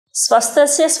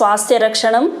స్వస్థస్య స్వాస్థ్య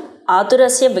రక్షణం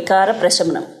ఆతురస్య వికార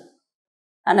ప్రశమనం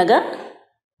అనగా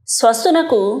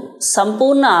స్వస్థునకు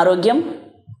సంపూర్ణ ఆరోగ్యం,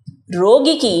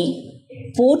 రోగికి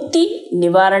పూర్తి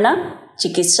నివారణ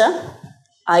చికిత్స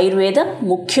ఆయుర్వేద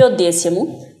ముఖ్యోద్దేశ్యము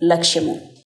లక్ష్యము.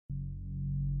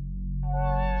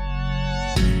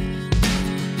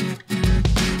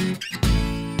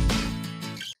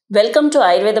 వెల్కమ్ టు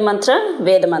ఆయుర్వేద మంత్ర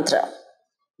వేద మంత్ర.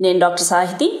 నేను డాక్టర్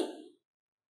సాహితి.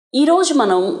 ఈరోజు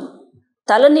మనం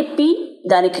తలనొప్పి,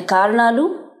 దానికి కారణాలు,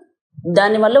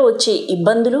 దానివల్ల వచ్చే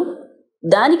ఇబ్బందులు,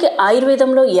 దానికి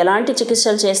ఆయుర్వేదంలో ఎలాంటి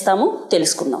చికిత్సలు చేస్తామో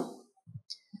తెలుసుకుందాం.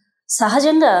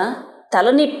 సహజంగా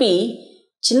తలనొప్పి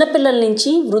చిన్నపిల్లల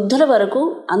నుంచి వృద్ధుల వరకు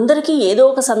అందరికీ ఏదో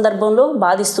ఒక సందర్భంలో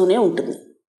బాధిస్తూనే ఉంటుంది.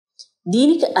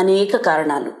 దీనికి అనేక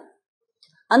కారణాలు.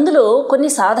 అందులో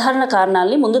కొన్ని సాధారణ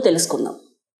కారణాలని ముందు తెలుసుకుందాం.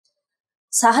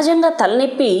 సహజంగా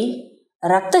తలనొప్పి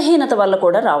రక్తహీనత వల్ల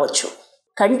కూడా రావచ్చు.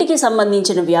 కంటికి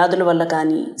సంబంధించిన వ్యాధుల వల్ల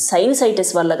కానీ,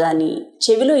 సైనసైటిస్ వల్ల కానీ,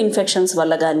 చెవిలో ఇన్ఫెక్షన్స్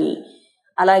వల్ల కానీ,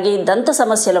 అలాగే దంత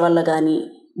సమస్యల వల్ల కానీ,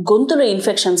 గొంతులో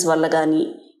ఇన్ఫెక్షన్స్ వల్ల కానీ,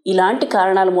 ఇలాంటి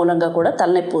కారణాల మూలంగా కూడా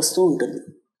తలనొప్పి వస్తూ ఉంటుంది.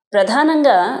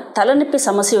 ప్రధానంగా తలనొప్పి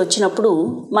సమస్య వచ్చినప్పుడు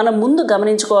మనం ముందు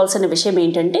గమనించుకోవాల్సిన విషయం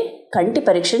ఏంటంటే కంటి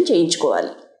పరీక్షను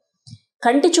చేయించుకోవాలి.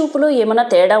 కంటి చూపులో ఏమైనా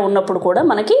తేడా ఉన్నప్పుడు కూడా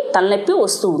మనకి తలనొప్పి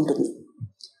వస్తూ ఉంటుంది.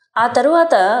 ఆ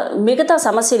తరువాత మిగతా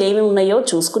సమస్యలు ఏమి ఉన్నాయో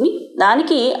చూసుకుని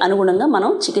దానికి అనుగుణంగా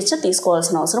మనం చికిత్స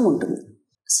తీసుకోవాల్సిన అవసరం ఉంటుంది.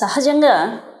 సహజంగా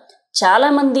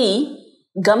చాలామంది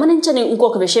గమనించని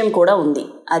ఇంకొక విషయం కూడా ఉంది.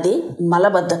 అదే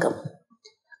మలబద్ధకం.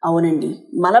 అవునండి,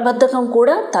 మలబద్ధకం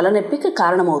కూడా తలనొప్పికి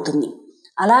కారణమవుతుంది.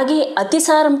 అలాగే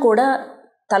అతిసారం కూడా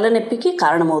తలనొప్పికి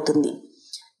కారణమవుతుంది.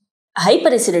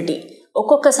 హైపర్ ఎసిడిటీ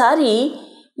ఒక్కొక్కసారి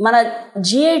మన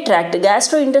జిఐ ట్రాక్ట్,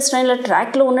 గ్యాస్ట్రో ఇంటెస్టైనల్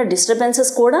ట్రాక్ట్లో ఉన్న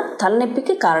డిస్టర్బెన్సెస్ కూడా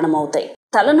తలనొప్పికి కారణమవుతాయి.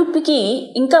 తలనొప్పికి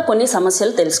ఇంకా కొన్ని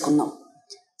సమస్యలు తెలుసుకుందాం.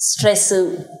 స్ట్రెస్,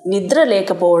 నిద్ర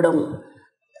లేకపోవడం,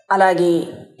 అలాగే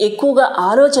ఎక్కువగా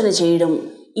ఆలోచన చేయడం,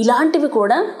 ఇలాంటివి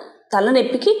కూడా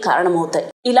తలనొప్పికి కారణమవుతాయి.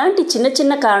 ఇలాంటి చిన్న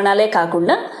చిన్న కారణాలే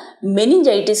కాకుండా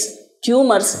మెనింజైటిస్,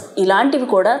 ట్యూమర్స్ ఇలాంటివి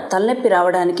కూడా తలనొప్పి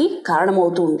రావడానికి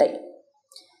కారణమవుతూ ఉంటాయి.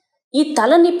 ఈ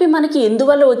తలనొప్పి మనకి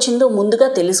ఎందువల్ల వచ్చిందో ముందుగా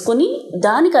తెలుసుకుని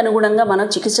దానికి అనుగుణంగా మనం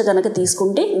చికిత్స కనుక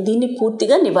తీసుకుంటే దీన్ని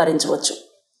పూర్తిగా నివారించవచ్చు.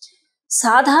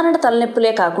 సాధారణ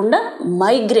తలనొప్పులే కాకుండా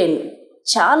మైగ్రేన్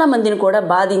చాలామందిని కూడా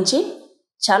బాధించే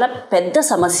చాలా పెద్ద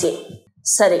సమస్యే.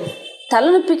 సరే,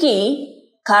 తలనొప్పికి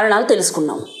కారణాలు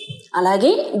తెలుసుకున్నాం.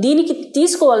 అలాగే దీనికి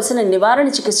తీసుకోవాల్సిన నివారణ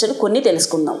చికిత్సలు కొన్ని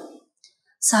తెలుసుకుందాం.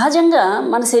 సహజంగా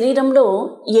మన శరీరంలో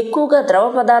ఎక్కువగా ద్రవ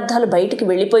పదార్థాలు బయటికి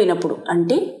వెళ్ళిపోయినప్పుడు,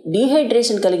 అంటే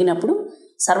డీహైడ్రేషన్ కలిగినప్పుడు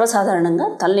సర్వసాధారణంగా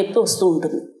తలనొప్పి వస్తూ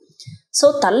ఉంటుంది. సో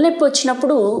తలనొప్పి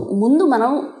వచ్చినప్పుడు ముందు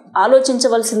మనం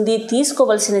ఆలోచించవలసింది,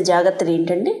 తీసుకోవలసిన జాగ్రత్తలు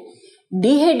ఏంటంటే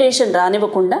డీహైడ్రేషన్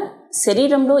రానివ్వకుండా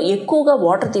శరీరంలో ఎక్కువగా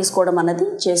వాటర్ తీసుకోవడం అన్నది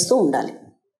చేస్తూ ఉండాలి.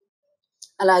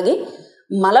 అలాగే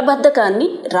మలబద్ధకాన్ని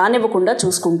రానివ్వకుండా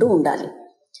చూసుకుంటూ ఉండాలి.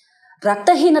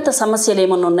 రక్తహీనత సమస్యలు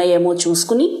ఏమైనా ఉన్నాయేమో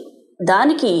చూసుకుని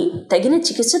దానికి తగిన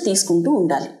చికిత్స తీసుకుంటూ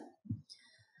ఉండాలి.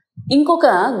 ఇంకొక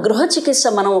గృహ చికిత్స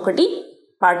మనం ఒకటి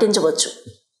పాటించవచ్చు.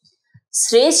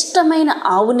 శ్రేష్టమైన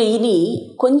ఆవు నెయ్యిని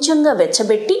కొంచెంగా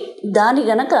వెచ్చబెట్టి దాని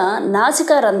గనక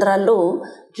నాసికా రంధ్రాల్లో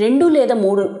 2 లేదా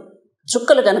 3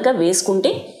 చుక్కలు గనక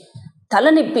వేసుకుంటే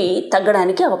తలనొప్పి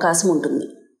తగ్గడానికి అవకాశం ఉంటుంది.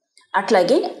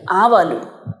 అట్లాగే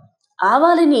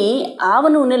ఆవాలని ఆవ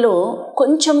నూనెలో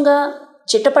కొంచెంగా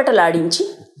చిటపటలాడించి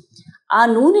ఆ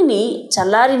నూనెని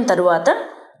చల్లారిన తరువాత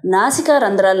నాసికా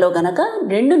రంధ్రాల్లో గనక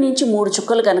 2 నుంచి 3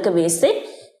 చుక్కలు కనుక వేస్తే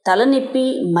తలనొప్పి,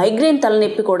 మైగ్రేన్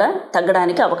తలనొప్పి కూడా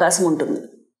తగ్గడానికి అవకాశం ఉంటుంది.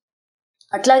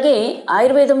 అట్లాగే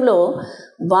ఆయుర్వేదంలో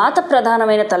వాత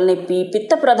ప్రధానమైన తలనొప్పి,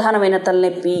 పిత్త ప్రధానమైన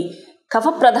తలనొప్పి, కఫ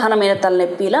ప్రధానమైన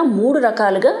తలనొప్పి, ఇలా 3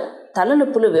 రకాలుగా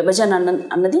తలనొప్పుల విభజన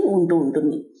అన్నది ఉంటూ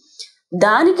ఉంటుంది.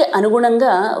 దానికి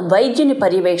అనుగుణంగా వైద్యుని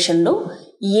పర్యవేక్షణలో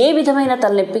ఏ విధమైన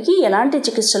తలనొప్పికి ఎలాంటి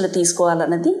చికిత్సలు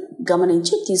తీసుకోవాలన్నది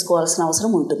గమనించి తీసుకోవాల్సిన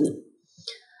అవసరం ఉంటుంది.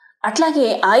 అట్లాగే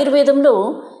ఆయుర్వేదంలో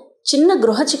చిన్న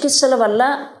గృహ చికిత్సల వల్ల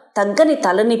తగ్గని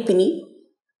తలనొప్పిని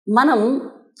మనం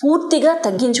పూర్తిగా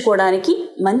తగ్గించుకోవడానికి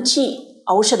మంచి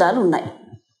ఔషధాలు ఉన్నాయి.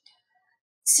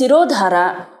 శిరోధార,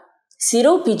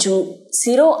 శిరోపిచు,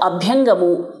 శిరో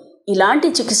అభ్యంగము ఇలాంటి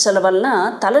చికిత్సల వలన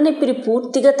తలనొప్పిని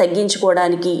పూర్తిగా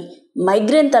తగ్గించుకోవడానికి,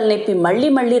 మైగ్రేన్ తలనొప్పి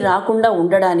మళ్ళీ రాకుండా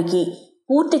ఉండడానికి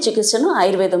పూర్తి చికిత్సను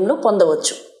ఆయుర్వేదంలో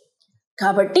పొందవచ్చు.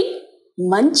 కాబట్టి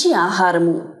మంచి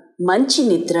ఆహారము, మంచి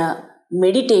నిద్ర,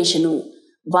 మెడిటేషను,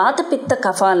 వాతపిత్త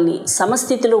కఫాల్ని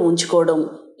సమస్థితిలో ఉంచుకోవడం,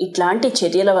 ఇట్లాంటి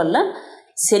చర్యల వల్ల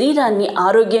శరీరాన్ని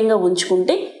ఆరోగ్యంగా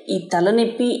ఉంచుకుంటే ఈ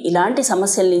తలనొప్పి ఇలాంటి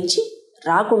సమస్యల నుంచి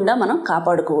రాకుండా మనం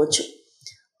కాపాడుకోవచ్చు.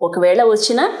 ఒకవేళ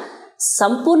వచ్చినా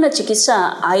సంపూర్ణ చికిత్స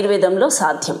ఆయుర్వేదంలో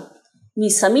సాధ్యం. మీ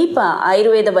సమీప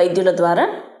ఆయుర్వేద వైద్యుల ద్వారా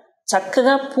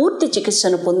చక్కగా పూర్తి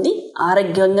చికిత్సను పొంది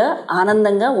ఆరోగ్యంగా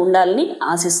ఆనందంగా ఉండాలని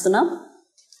ఆశిస్తున్నాం.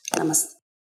 నమస్తే.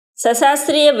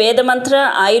 సశాస్త్రీయ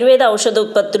వేదమంత్ర ఆయుర్వేద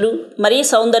ఔషధోత్పత్తులు మరియు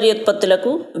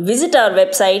సౌందర్యోత్పత్తులకు విజిట్ అవర్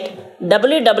వెబ్సైట్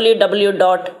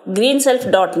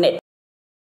www.greenself.net.